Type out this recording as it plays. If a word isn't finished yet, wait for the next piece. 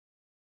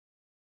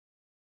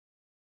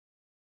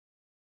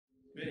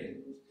Great.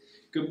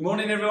 Good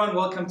morning, everyone.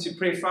 Welcome to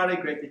Pray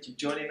Friday. Great that you're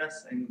joining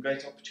us, and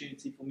great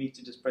opportunity for me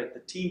to just pray with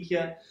the team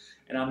here.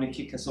 And I'm going to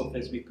kick us off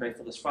as we pray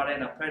for this Friday.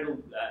 And I pray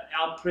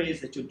our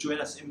prayers that you'll join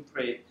us in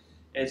prayer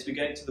as we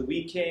go into the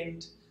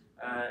weekend,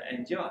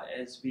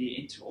 as we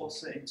enter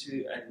also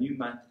into a new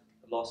month,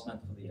 the last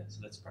month of the year. So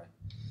let's pray.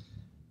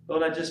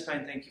 Lord, I just pray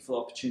and thank you for the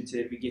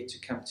opportunity that we get to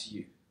come to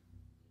you.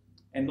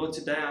 And Lord,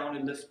 today I want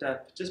to lift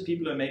up just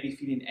people who are maybe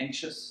feeling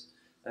anxious.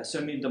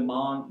 So many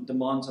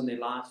demands on their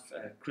life,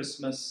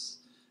 Christmas,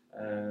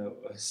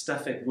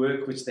 stuff at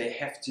work which they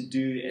have to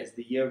do as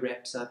the year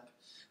wraps up.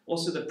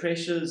 Also the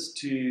pressures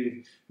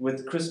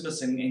with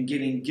Christmas and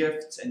getting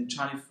gifts and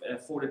trying to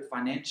afford it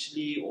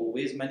financially, or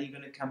where's money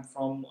going to come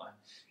from.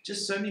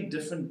 Just so many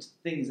different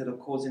things that are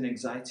causing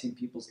anxiety in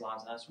people's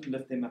lives. I just want to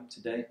lift them up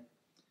today.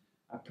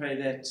 I pray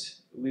that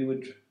we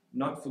would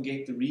not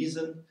forget the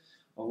reason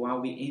of why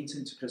we enter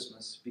into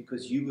Christmas,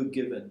 because you were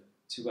given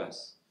to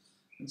us.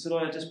 And so,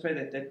 Lord, I just pray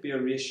that that be a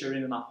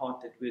reassuring in our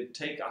heart, that we'd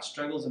take our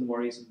struggles and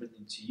worries and bring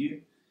them to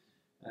you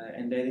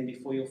and lay them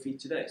before your feet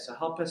today. So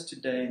help us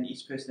today, and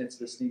each person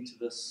that's listening to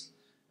this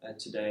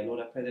today. Lord,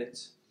 I pray that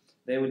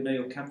they would know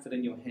your comfort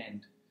in your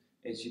hand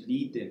as you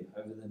lead them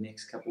over the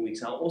next couple of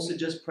weeks. I'll also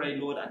just pray,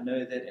 Lord, I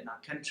know that in our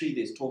country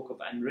there's talk of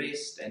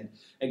unrest and,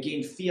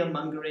 again,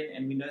 fear-mongering,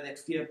 and we know that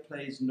fear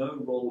plays no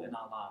role in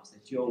our lives,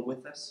 that you are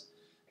with us.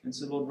 And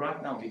so, Lord,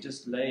 right now we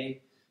just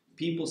lay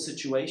people's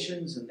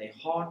situations and their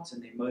hearts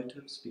and their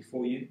motives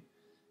before you.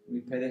 And we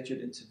pray that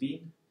you'd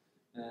intervene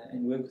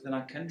and work within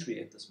our country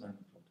at this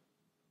moment, Lord.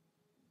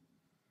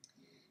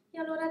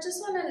 Yeah, Lord, I just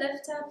want to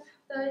lift up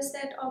those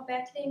that are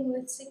battling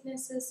with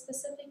sicknesses,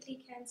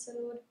 specifically cancer,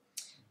 Lord.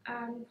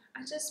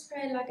 I just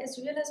pray, like, as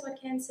real as what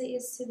cancer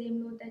is to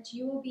them, Lord, that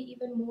you will be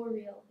even more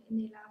real in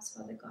their lives,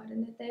 Father God,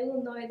 and that they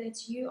will know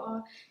that you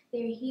are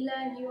their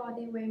healer, you are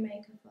their way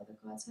maker, Father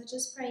God. So I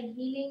just pray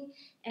healing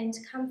and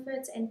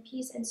comfort and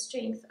peace and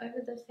strength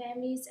over the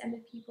families and the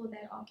people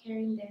that are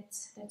carrying that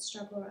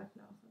struggle right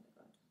now, Father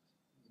God.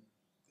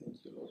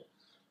 Thank you, Lord.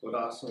 Lord,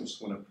 I also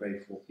just want to pray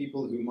for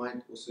people who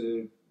might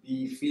also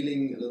be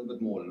feeling a little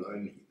bit more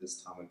lonely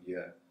this time of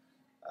year.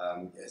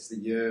 As the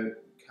year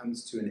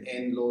comes to an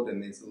end, Lord,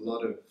 and there's a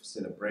lot of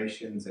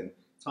celebrations and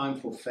time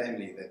for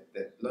family,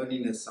 that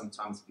loneliness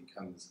sometimes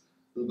becomes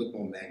a little bit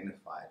more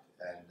magnified.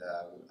 And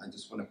I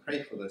just want to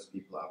pray for those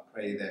people. I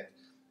pray that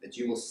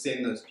you will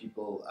send those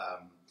people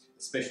a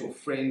special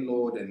friend,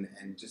 Lord,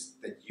 and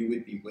just that you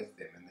would be with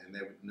them, and then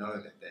they would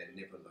know that they're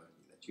never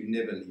lonely, that you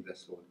never leave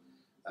us, Lord,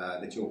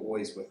 that you're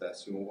always with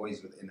us, you're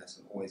always within us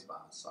and always by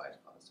our side,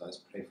 Father. So I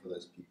just pray for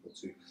those people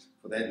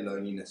for that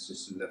loneliness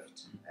just to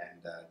lift,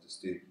 and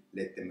just to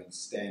let them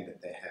understand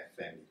that they have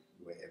family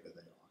wherever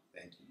they are.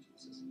 Thank you,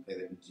 Jesus. I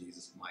pray that in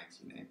Jesus'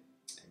 mighty name.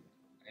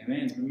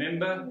 Amen. Amen.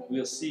 Remember,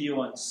 we'll see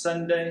you on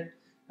Sunday,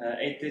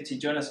 8:30.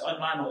 Join us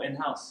online or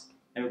in-house.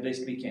 Have a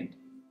blessed weekend.